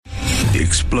the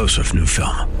explosive new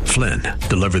film, Flynn,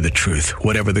 deliver the truth,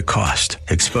 whatever the cost,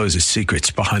 exposes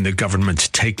secrets behind the government's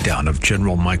takedown of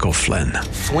General Michael Flynn.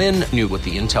 Flynn knew what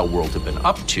the intel world had been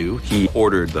up to. He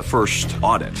ordered the first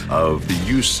audit of the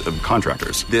use of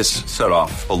contractors. This set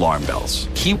off alarm bells.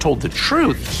 He told the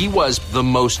truth. He was the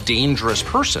most dangerous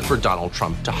person for Donald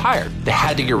Trump to hire. They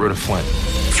had to get rid of Flynn.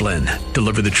 Flynn,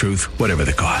 deliver the truth, whatever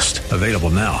the cost. Available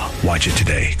now. Watch it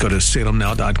today. Go to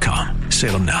salemnow.com.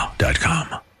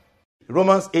 salemnow.com.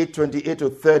 Romans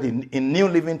 8:28-30 in New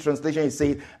Living Translation, it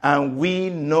says, and we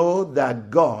know that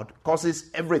God causes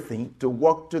everything to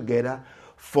work together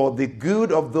for the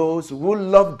good of those who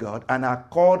love God and are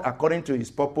called according to his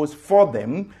purpose for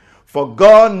them. For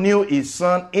God knew his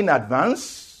son in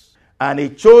advance, and he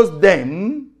chose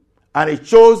them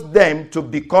to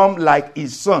become like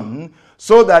his son,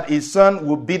 so that his son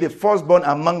would be the firstborn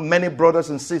among many brothers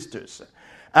and sisters.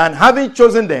 And having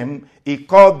chosen them, he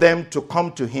called them to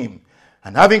come to him.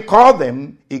 And having called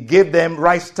them, he gave them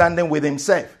right standing with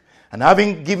himself. And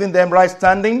having given them right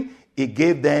standing, he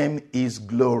gave them his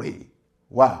glory.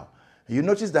 Wow. You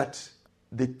notice that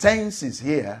the tenses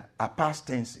here are past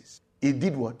tenses. He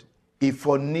did what? He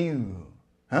foreknew.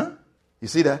 Huh? You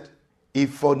see that? He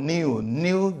foreknew,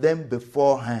 knew them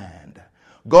beforehand.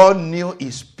 God knew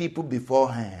his people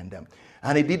beforehand.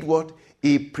 And he did what?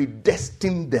 He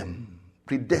predestined them.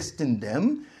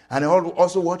 And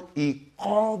also what? He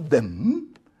called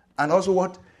them. And also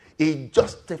what? He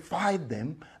justified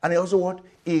them. And also what?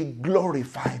 He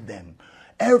glorified them.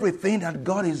 Everything that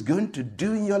God is going to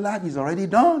do in your life is already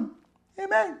done.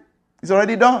 Amen. It's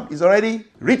already done. It's already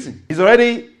written. It's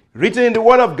already written in the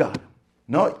Word of God.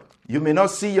 No, you may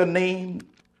not see your name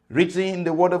written in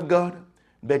the Word of God,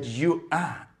 but you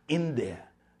are in there.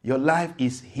 Your life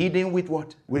is hidden with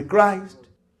what? With Christ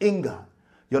in God.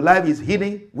 Your life is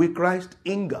hidden with Christ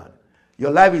in God.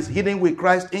 Your life is hidden with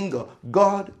Christ in God.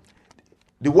 God,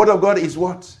 the Word of God is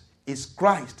what? Is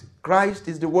Christ. Christ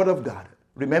is the Word of God.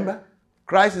 Remember?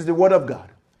 Christ is the Word of God.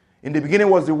 In the beginning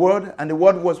was the Word, and the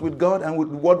Word was with God, and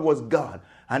the Word was God.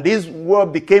 And this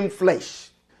Word became flesh.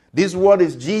 This Word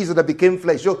is Jesus that became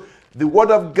flesh. So the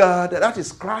Word of God, that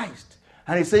is Christ.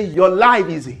 And he says your life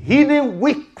is hidden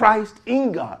with Christ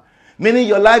in God. Meaning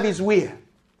your life is where?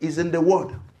 Is in the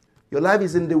Word. Your life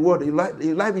is in the Word.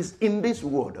 Your life is in this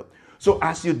Word. So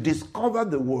as you discover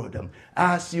the Word,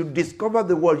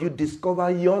 you discover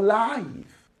your life.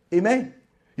 Amen.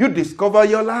 You discover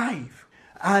your life.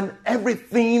 And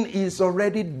everything is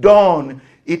already done.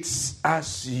 It's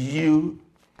as you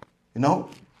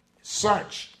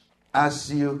search,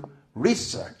 as you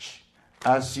research,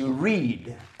 as you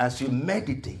read, as you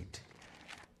meditate,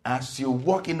 as you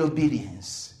walk in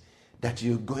obedience, that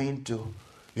you're going to,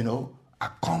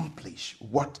 accomplish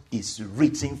what is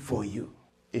written for you.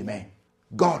 Amen.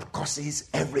 God causes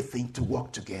everything to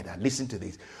work together. Listen to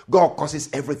this. God causes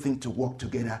everything to work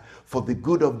together for the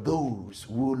good of those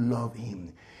who love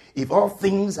him. If all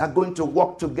things are going to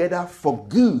work together for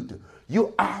good,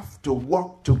 you have to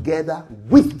work together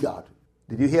with God.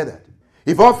 Did you hear that?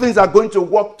 If all things are going to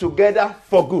work together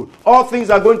for good, all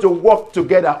things are going to work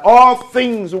together, all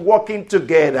things working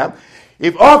together.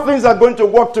 If all things are going to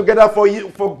work together for you,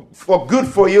 for good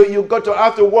for you, you've got to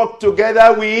have to work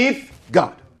together with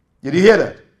God. Did you hear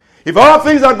that? If all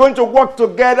things are going to work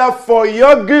together for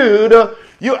your good,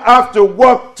 you have to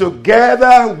work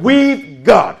together with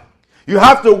God. You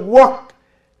have to work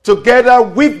together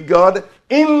with God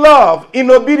in love,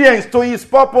 in obedience to his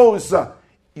purpose.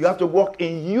 You have to work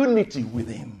in unity with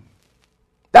him.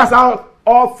 That's how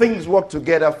all things work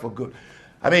together for good.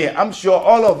 I mean, I'm sure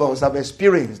all of us have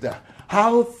experienced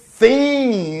how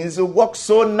things work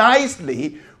so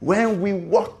nicely when we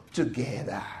work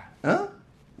together. Huh?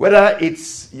 Whether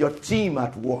it's your team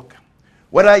at work,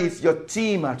 whether it's your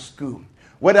team at school,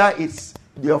 whether it's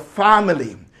your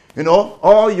family,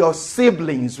 all your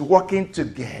siblings working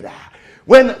together.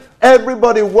 When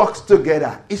everybody works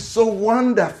together, it's so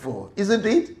wonderful, isn't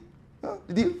it?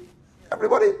 Did you?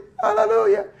 Everybody?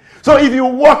 Hallelujah. So if you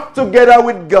work together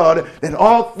with God, then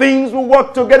all things will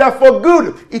work together for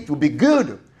good. It will be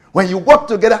good. When you work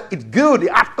together, it's good.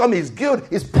 The outcome is good.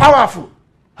 It's powerful.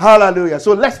 Hallelujah.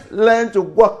 So let's learn to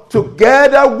work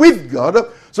together with God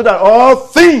so that all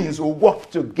things will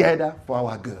work together for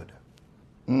our good.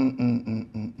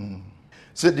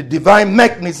 So the divine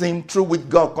mechanism through which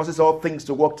God causes all things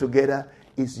to work together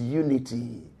is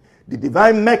unity. The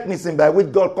divine mechanism by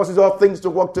which God causes all things to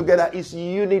work together is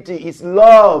unity, is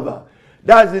love.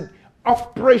 That's the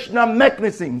operational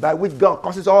mechanism by which God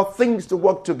causes all things to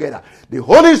work together. The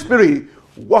Holy Spirit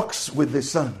works with the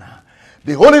Son.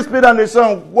 The Holy Spirit and the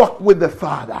Son work with the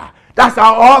Father. That's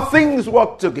how all things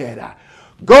work together.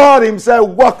 God himself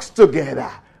works together.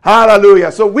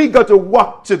 Hallelujah. So we got to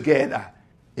work together.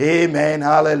 Amen.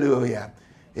 Hallelujah.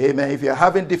 Amen. If you're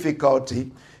having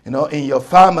difficulty, in your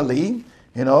family,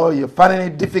 you're finding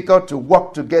it difficult to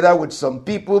work together with some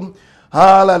people.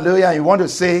 Hallelujah. And you want to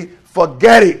say,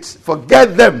 forget it.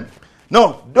 Forget them.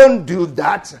 No, don't do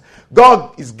that.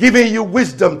 God is giving you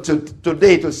wisdom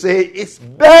today to say it's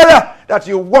better that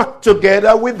you work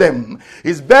together with them.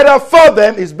 It's better for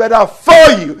them. It's better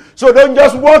for you. So don't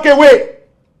just walk away.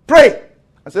 Pray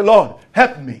and say, Lord,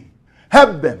 help me.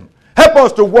 Help them. Help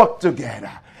us to work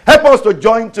together. Help us to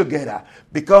join together.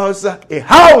 Because a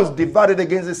house divided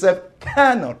against itself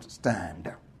cannot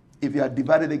stand. If you are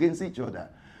divided against each other,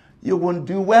 you won't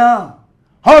do well.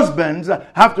 Husbands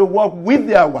have to work with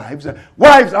their wives.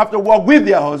 Wives have to work with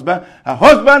their husband. A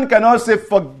husband cannot say,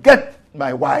 forget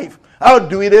my wife. I'll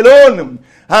do it alone.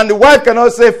 And the wife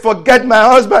cannot say, forget my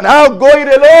husband. I'll go it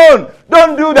alone.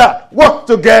 Don't do that. Work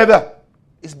together.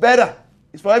 It's better.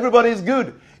 It's for everybody's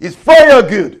good. It's for your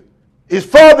good. It's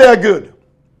for their good.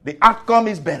 The outcome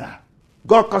is better.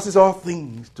 God causes all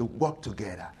things to work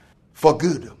together for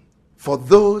good, for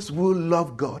those who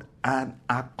love God and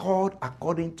are called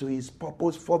according to his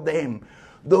purpose for them.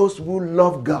 Those who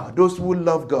love God. Those who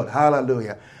love God.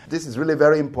 Hallelujah. This is really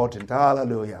very important.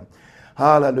 Hallelujah.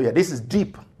 Hallelujah. This is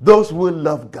deep. Those who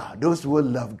love God. Those who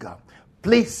love God.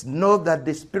 Please know that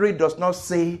the Spirit does not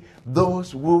say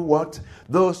those who what?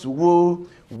 Those who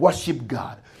worship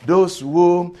God. Those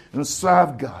who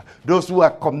serve God. Those who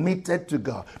are committed to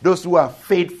God. Those who are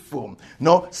faithful.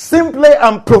 No, simply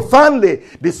and profoundly,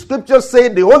 the scriptures say,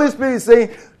 the Holy Spirit is saying,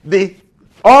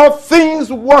 all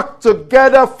things work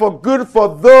together for good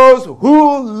for those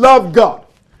who love God.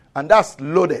 And that's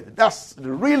loaded. That's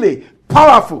really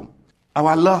powerful.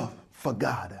 Our love for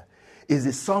God is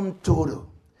the sum total.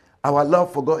 Our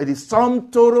love for God is the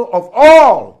sum total of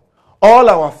all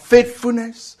our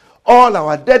faithfulness, all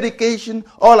our dedication,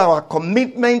 all our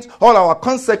commitment, all our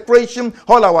consecration,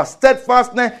 all our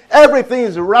steadfastness. Everything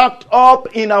is wrapped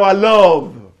up in our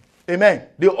love. Amen.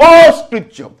 The whole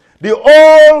scripture, the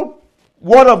whole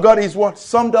word of God is what?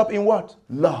 Summed up in what?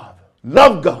 Love.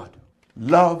 Love God.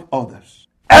 Love others.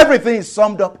 Everything is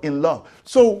summed up in love.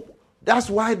 So that's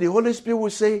why the Holy Spirit will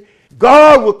say,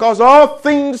 God will cause all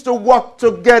things to work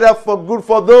together for good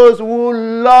for those who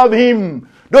love him.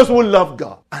 Those who love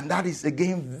God. And that is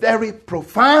again very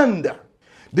profound.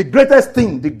 The greatest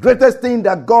thing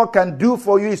that God can do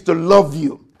for you is to love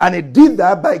you. And he did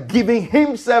that by giving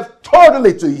himself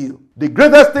totally to you. The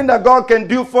greatest thing that God can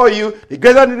do for you, the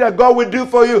greatest thing that God will do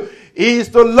for you is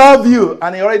to love you.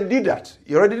 And he already did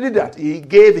that. He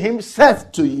gave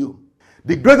himself to you.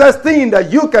 The greatest thing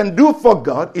that you can do for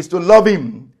God is to love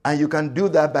him. And you can do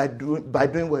that by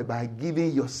doing what? By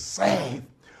giving yourself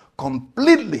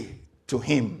completely to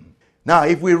him. Now,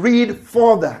 if we read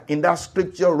further in that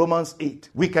scripture, Romans 8,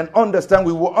 we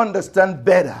will understand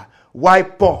better why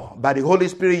Paul, by the Holy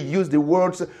Spirit, used the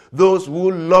words, those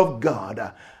who love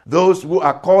God, those who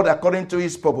are called according to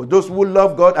his purpose, those who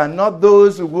love God and not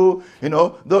those who,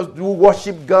 those who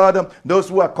worship God, those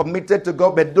who are committed to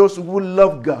God, but those who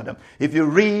love God. If you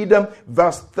read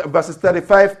verses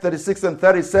 35, 36, and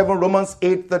 37, Romans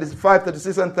 8, 35,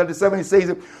 36, and 37, it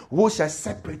says, who shall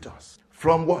separate us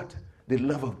from what? The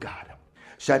love of God.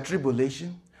 Shall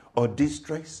tribulation, or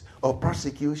distress, or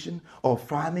persecution, or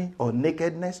famine, or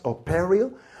nakedness, or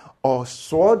peril, or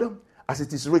sword? As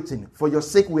it is written, for your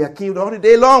sake we are killed all the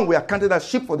day long. We are counted as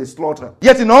sheep for the slaughter.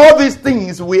 Yet in all these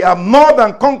things we are more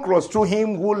than conquerors through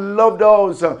him who loved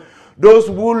us. Those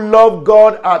who love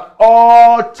God at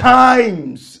all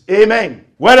times. Amen.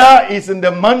 Whether it's in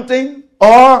the mountain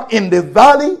or in the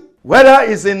valley,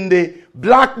 whether it's in the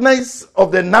blackness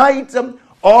of the night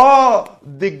or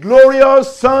the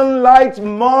glorious sunlight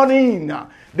morning.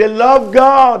 They love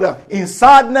God in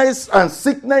sadness and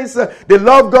sickness. They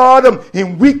love God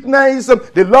in weakness.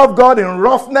 They love God in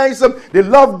roughness. They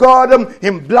love God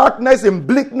in blackness, in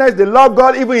bleakness. They love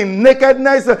God even in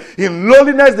nakedness, in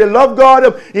loneliness. They love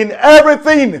God in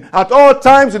everything, at all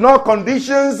times, in all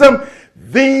conditions.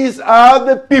 These are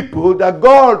the people that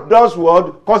God does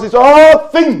what? Causes all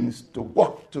things to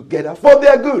work together for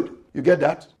their good. You get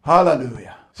that?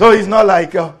 Hallelujah. So it's not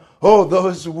like,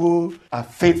 those who are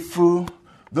faithful.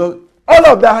 All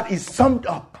of that is summed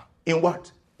up in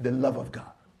what? The love of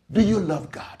God. Do you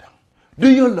love God? Do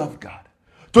you love God?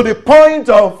 To the point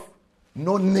of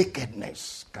no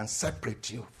nakedness can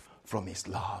separate you from his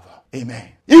love. Amen.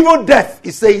 Even death,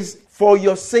 it says, for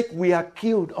your sake we are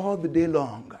killed all the day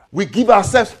long. We give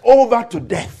ourselves over to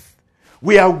death.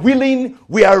 We are willing,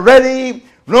 we are ready.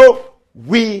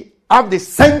 We have the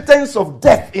sentence of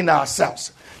death in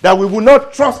ourselves, that we will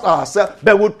not trust ourselves,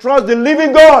 but will trust the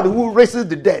living God who raises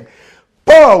the dead,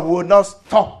 Paul will not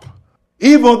stop.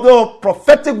 Even though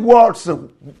prophetic words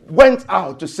went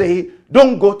out to say,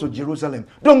 don't go to Jerusalem.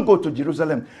 Don't go to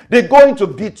Jerusalem. They're going to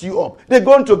beat you up. They're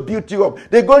going to beat you up.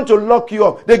 They're going to lock you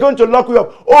up. They're going to lock you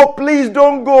up. Oh, please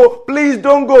don't go. Please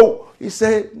don't go. He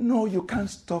said, no, you can't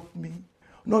stop me.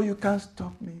 No, you can't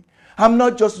stop me. I'm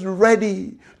not just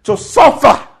ready to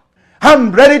suffer.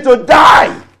 I'm ready to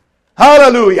die.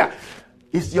 Hallelujah.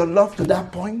 Is your love to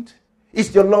that point?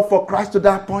 Is your love for Christ to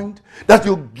that point? That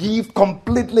you give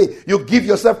completely, you give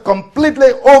yourself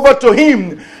completely over to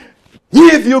Him.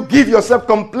 If you give yourself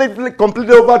completely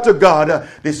over to God,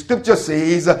 the scripture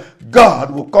says,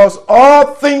 God will cause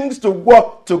all things to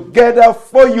work together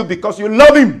for you because you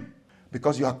love Him.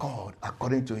 Because you are called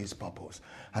according to His purpose.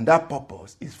 And that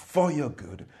purpose is for your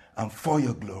good and for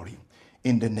your glory.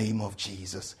 In the name of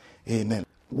Jesus. Amen.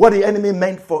 What the enemy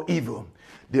meant for evil,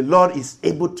 the Lord is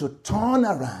able to turn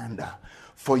around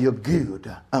for your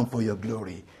good and for your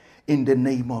glory. In the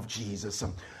name of Jesus.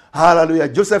 Hallelujah.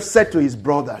 Joseph said to his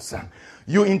brothers,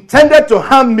 you intended to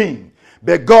harm me,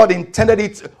 but God intended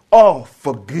it all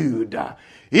for good.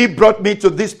 He brought me to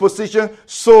this position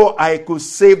so I could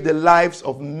save the lives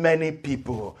of many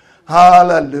people.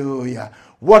 Hallelujah.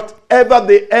 Whatever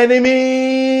the enemy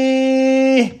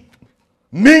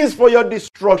means for your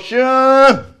destruction,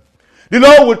 the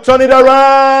Lord will turn it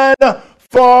around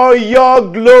for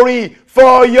your glory,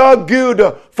 for your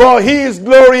good, for His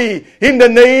glory, in the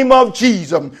name of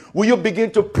Jesus. Will you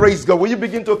begin to praise God? Will you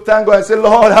begin to thank God and say,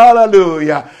 Lord,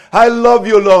 hallelujah. I love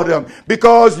you, Lord,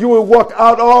 because you will work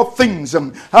out all things.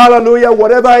 Hallelujah.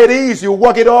 Whatever it is, you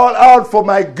work it all out for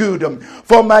my good,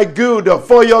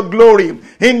 for your glory,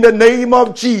 in the name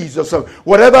of Jesus.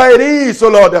 Whatever it is, oh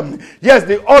Lord, yes,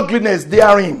 the ugliness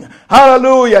therein,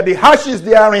 hallelujah, the harshness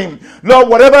therein, Lord,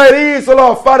 whatever it is, oh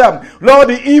Lord, Father, Lord,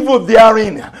 the evil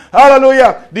therein,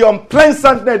 hallelujah, the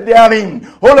unpleasantness therein,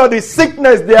 oh Lord, the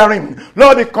sickness therein,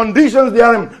 Lord, the conditions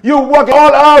therein, you work it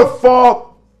all out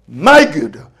for my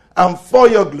good and for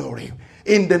your glory,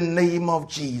 in the name of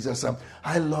Jesus.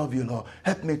 I love you, Lord.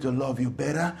 Help me to love you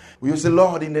better. Will you say,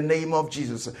 Lord, in the name of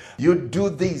Jesus, you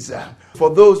do this for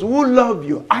those who love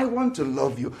you. I want to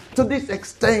love you to this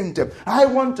extent. I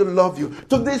want to love you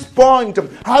to this point.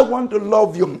 I want to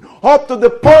love you up to the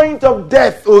point of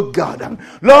death, oh God.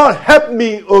 Lord, help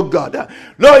me, oh God.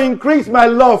 Lord, increase my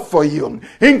love for you.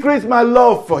 Increase my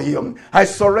love for you. I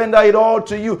surrender it all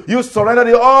to you. You surrendered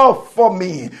it all for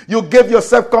me. You gave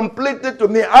yourself completely to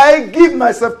me. I give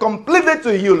myself completely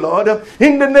to you, Lord.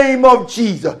 In the name of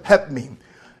Jesus, help me.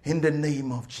 In the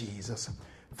name of Jesus.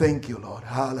 Thank you, Lord.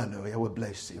 Hallelujah. We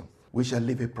bless you. We shall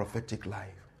live a prophetic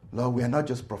life. Lord, we are not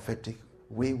just prophetic.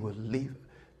 We will live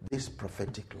this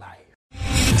prophetic life.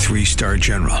 3-star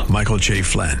General Michael J.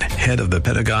 Flynn, head of the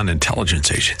Pentagon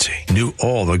Intelligence Agency, knew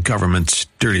all the government's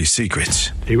dirty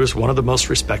secrets. He was one of the most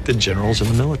respected generals in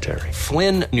the military.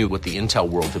 Flynn knew what the intel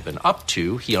world had been up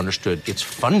to. He understood its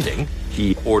funding.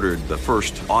 He ordered the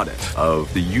first audit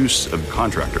of the use of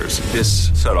contractors. This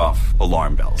set off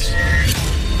alarm bells.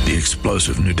 The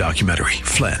explosive new documentary,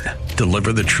 Flynn,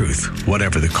 Deliver the Truth,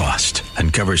 Whatever the Cost,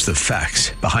 uncovers the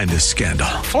facts behind this scandal.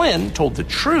 Flynn told the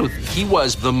truth. He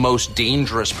was the most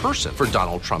dangerous person for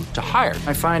Donald Trump to hire.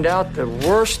 I find out the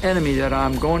worst enemy that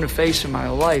I'm going to face in my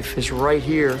life is right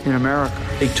here in America.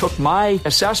 They took my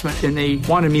assessment and they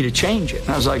wanted me to change it. And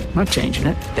I was like, I'm not changing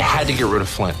it. They had to get rid of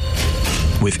Flynn.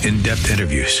 With in-depth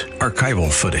interviews,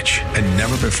 archival footage, and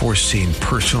never-before-seen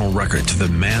personal records of the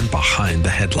man behind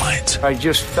the headlines. I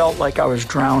just felt like I was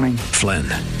drowning. Flynn,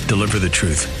 Deliver the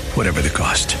Truth, Whatever the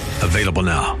Cost. Available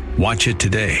now. Watch it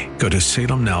today. Go to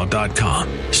salemnow.com.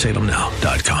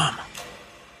 salemnow.com.